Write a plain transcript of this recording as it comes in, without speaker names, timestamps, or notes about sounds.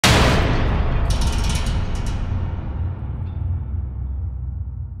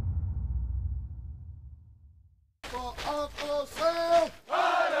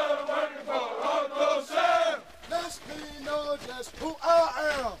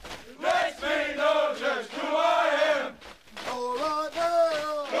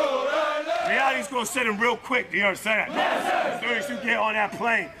gonna send him real quick, do you understand? Yes, sir. As soon as you get on that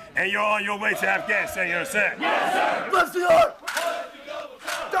plane and you're on your way to Afghanistan, you understand? Yes, sir. Let's do it.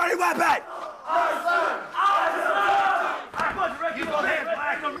 Dirty weapon. Aye, sir. Aye, sir. You go ahead,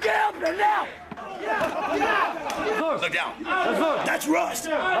 Black. Get up there now. Look down. That's rust.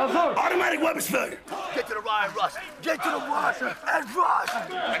 Automatic weapons failure. Get to the right, Russ. Get to the right and rush.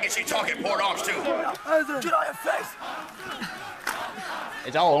 I can see talking port arms too. Get on your face.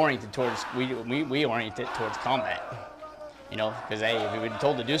 It's all oriented towards, we orient it towards combat. You know, because hey, if you're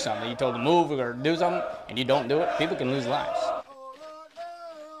told to do something, you're told to move or do something, and you don't do it, people can lose lives.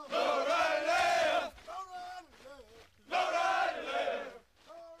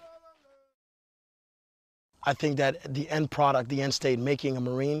 I think that the end product, the end state, making a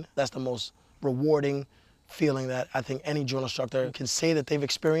Marine, that's the most rewarding feeling that I think any drill instructor can say that they've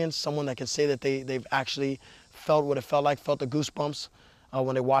experienced, someone that can say that they've actually felt what it felt like, felt the goosebumps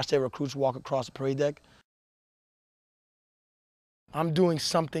when they watched their recruits walk across the parade deck. I'm doing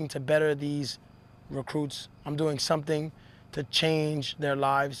something to better these recruits. I'm doing something to change their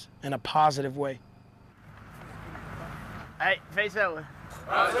lives in a positive way. Hey, face that way.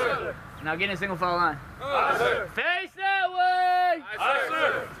 Aye, sir. Now get in a single file line. Aye, sir. Face that way! Aye,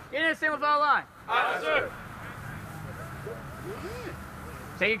 sir. Get in a single file line. Aye, sir.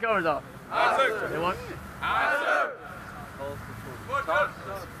 Take your covers off. Aye, sir. They want? Aye, sir.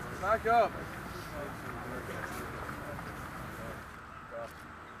 Back up.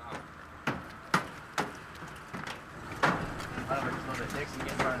 Just a little bit. Dixon, get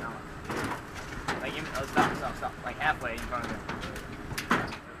in front of them. Like, stop. Like halfway in front of them.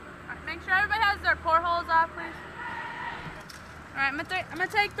 Make sure everybody has their portholes off, please. All right, I'm gonna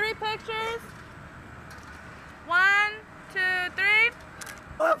take 3 pictures. 1, 2, 3.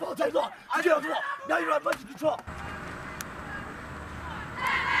 Take off. I get off the wall. Now you're on budget control.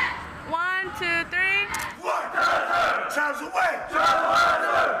 1, 2, 3. Child's away.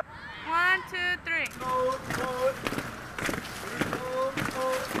 1, 2, 3.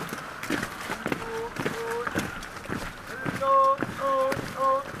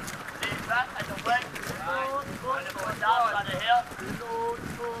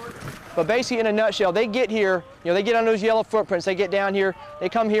 But basically, in a nutshell, they get here, they get on those yellow footprints, they get down here, they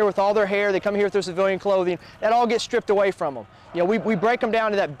come here with all their hair, they come here with their civilian clothing, that all gets stripped away from them. We break them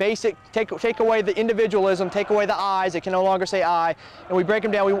down to that basic, take away the individualism, take away the I's, they can no longer say I, and we break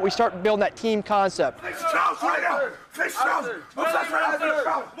them down, we start building that team concept.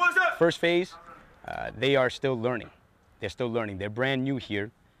 First phase, they are still learning. They're still learning. They're brand new here.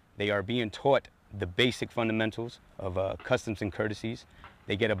 They are being taught the basic fundamentals of customs and courtesies.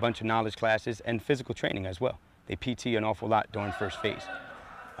 They get a bunch of knowledge classes and physical training as well. They PT an awful lot during first phase.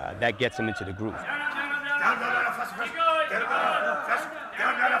 That gets them into the groove.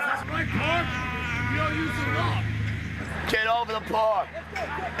 Get over the park.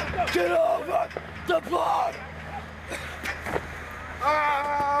 Get over the park.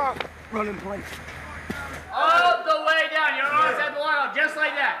 Run in place. All the way down. Your arms at the line, just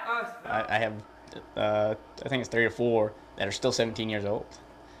like that. I have, I think it's 3 or 4 that are still 17 years old.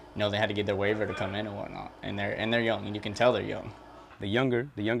 They had to get their waiver to come in and whatnot, and they're young, and you can tell they're young. The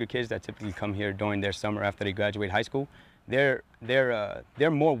younger kids that typically come here during their summer after they graduate high school, they're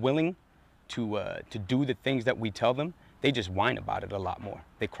more willing to do the things that we tell them. They just whine about it a lot more.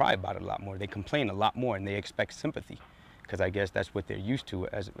 They cry about it a lot more. They complain a lot more, and they expect sympathy, because I guess that's what they're used to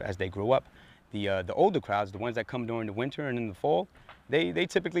as they grow up. The older crowds, the ones that come during the winter and in the fall, they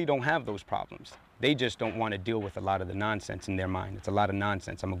typically don't have those problems. They just don't want to deal with a lot of the nonsense in their mind. It's a lot of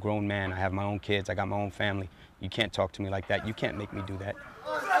nonsense. I'm a grown man. I have my own kids. I got my own family. You can't talk to me like that. You can't make me do that.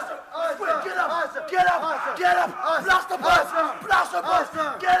 Get up! Get up! Blast the bus! Blast the bus!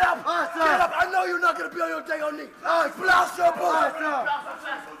 Get up! Get up! I know you're not going to be on your day on knee. Blast the bus!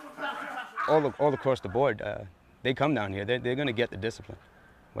 All across the board, they come down here. They're going to get the discipline.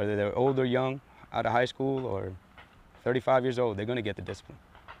 Whether they're old or young, out of high school, or 35 years old, they're going to get the discipline.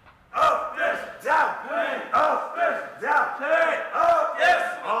 Up, yes, down, up, yes, down, up,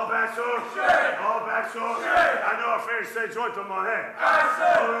 yes. All back short, all back short. I know I finished say joint on my head.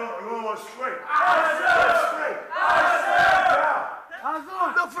 Roll straight. Straight.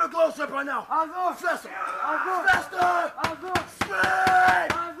 Down. Look for the glow strip right now. Faster. Faster.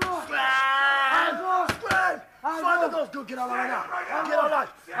 Straight. Find the glow. Good, get on right now. Get on.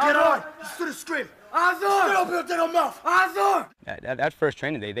 Get on. Just do the scream. Get open your thing on mouth. That first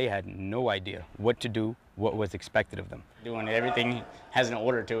training day, they had no idea what to do, what was expected of them. Doing everything has an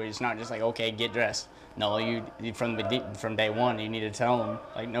order to it. It's not just like, okay, get dressed. No, you from day one, you need to tell them,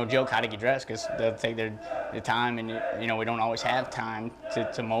 like, no joke, how to get dressed, because they'll take their time, and you know, we don't always have time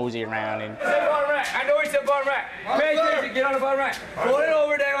to mosey around. And bottom rack. I know he said bottom rack. Pay attention, get on the bottom rack. Pull it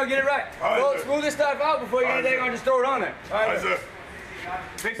over there, I'll get it right. Well, smooth this stuff out before you get it on, just throw it on there. All right, sir.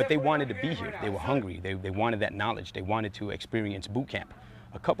 But they wanted to be here. They were hungry. They wanted that knowledge. They wanted to experience boot camp.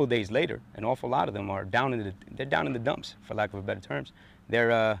 A couple days later, an awful lot of them are down in the dumps, for lack of a better terms. They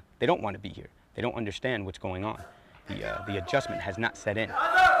don't want to be here. They don't understand what's going on. The adjustment has not set in.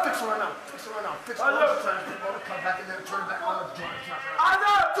 Fix it right now. Fix it right now. Fix it right now. Come back in there, turn it back on the joint.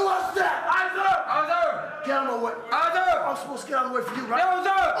 Do us that. Get out of my way. I'm supposed to get out of the way for you, right?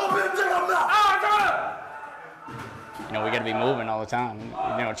 Open the damn mouth. you know, we got to be moving all the time.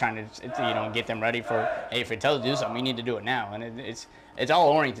 You know, trying to, you know, get them ready for, hey, if it tells you to do something, you need to do it now. And it's all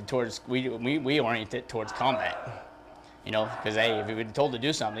oriented towards, we orient it towards combat. You know, because, hey, if you're told to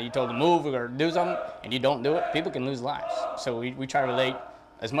do something, you're told to move or do something, and you don't do it, people can lose lives. So we try to relate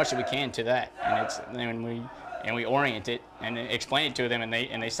as much as we can to that, and we orient it and explain it to them, and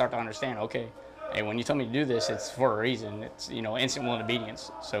they start to understand. Okay, hey, when you tell me to do this, it's for a reason. It's, you know, instant will and obedience.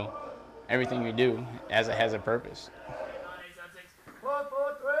 So everything we do has a purpose. 1,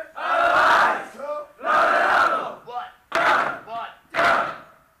 4, 3.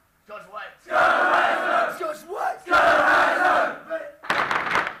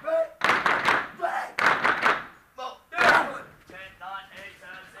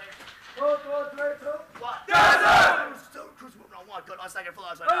 Second floor,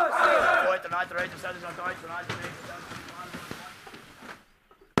 so now. 4 to 9 to 8 to 7 to 9 to 8 to 9 to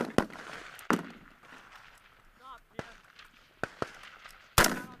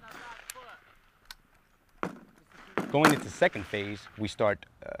 8. Going into second phase, we start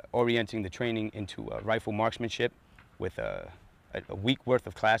orienting the training into rifle marksmanship with a week worth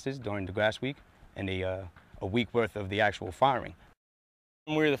of classes during the grass week and a week worth of the actual firing.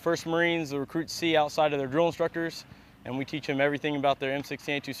 We're the first Marines the recruits see outside of their drill instructors, and we teach them everything about their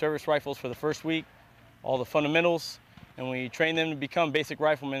M16A2 service rifles for the first week, all the fundamentals, and we train them to become basic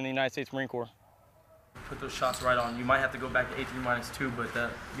riflemen in the United States Marine Corps. Put those shots right on. You might have to go back to A3-2,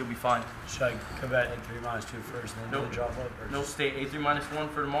 but you'll be fine. Should I come back at A3-2 first and then drop up? No, stay A3-1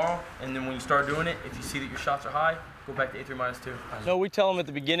 for tomorrow, and then when you start doing it, if you see that your shots are high, go back to A3-2. No, we tell them at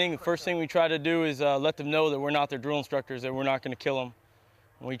the beginning, the first thing we try to do is let them know that we're not their drill instructors, that we're not going to kill them.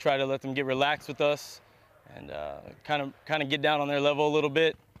 And we try to let them get relaxed with us and kind of get down on their level a little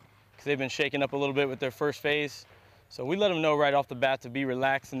bit, because they've been shaken up a little bit with their first phase. So we let them know right off the bat to be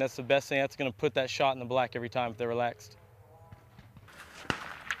relaxed, and that's the best thing. That's going to put that shot in the black every time if they're relaxed.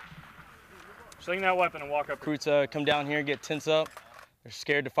 Sling that weapon and walk up. Recruits come down here and get tense up. They're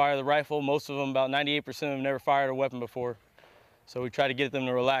scared to fire the rifle. Most of them, about 98% of them, never fired a weapon before. So we try to get them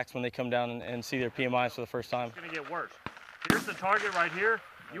to relax when they come down and see their PMIs for the first time. It's going to get worse. Here's the target right here.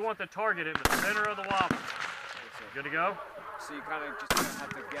 You want the target in the center of the wobble. Good to go? So you kind of just have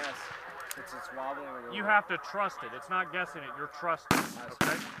to guess since it's wobbling. You have to trust it. It's not guessing it. You're trusting it.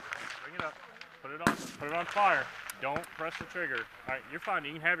 Okay? Bring it up. Put it on fire. Don't press the trigger. All right, you're fine.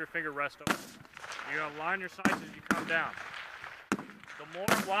 You can have your finger rest over. You're going to line your sights as you come down. The more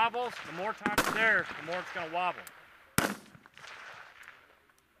it wobbles, the more time it's there, the more it's going to wobble.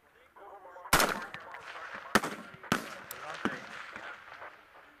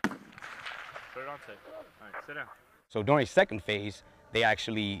 Put it on tape. All right, sit down. So during second phase, they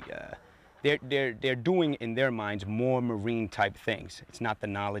actually, they're doing in their minds more Marine type things. It's not the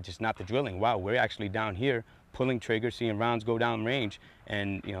knowledge, it's not the drilling. Wow, we're actually down here pulling triggers, seeing rounds go down range,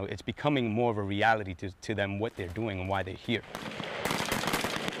 and you know, it's becoming more of a reality to them what they're doing and why they're here.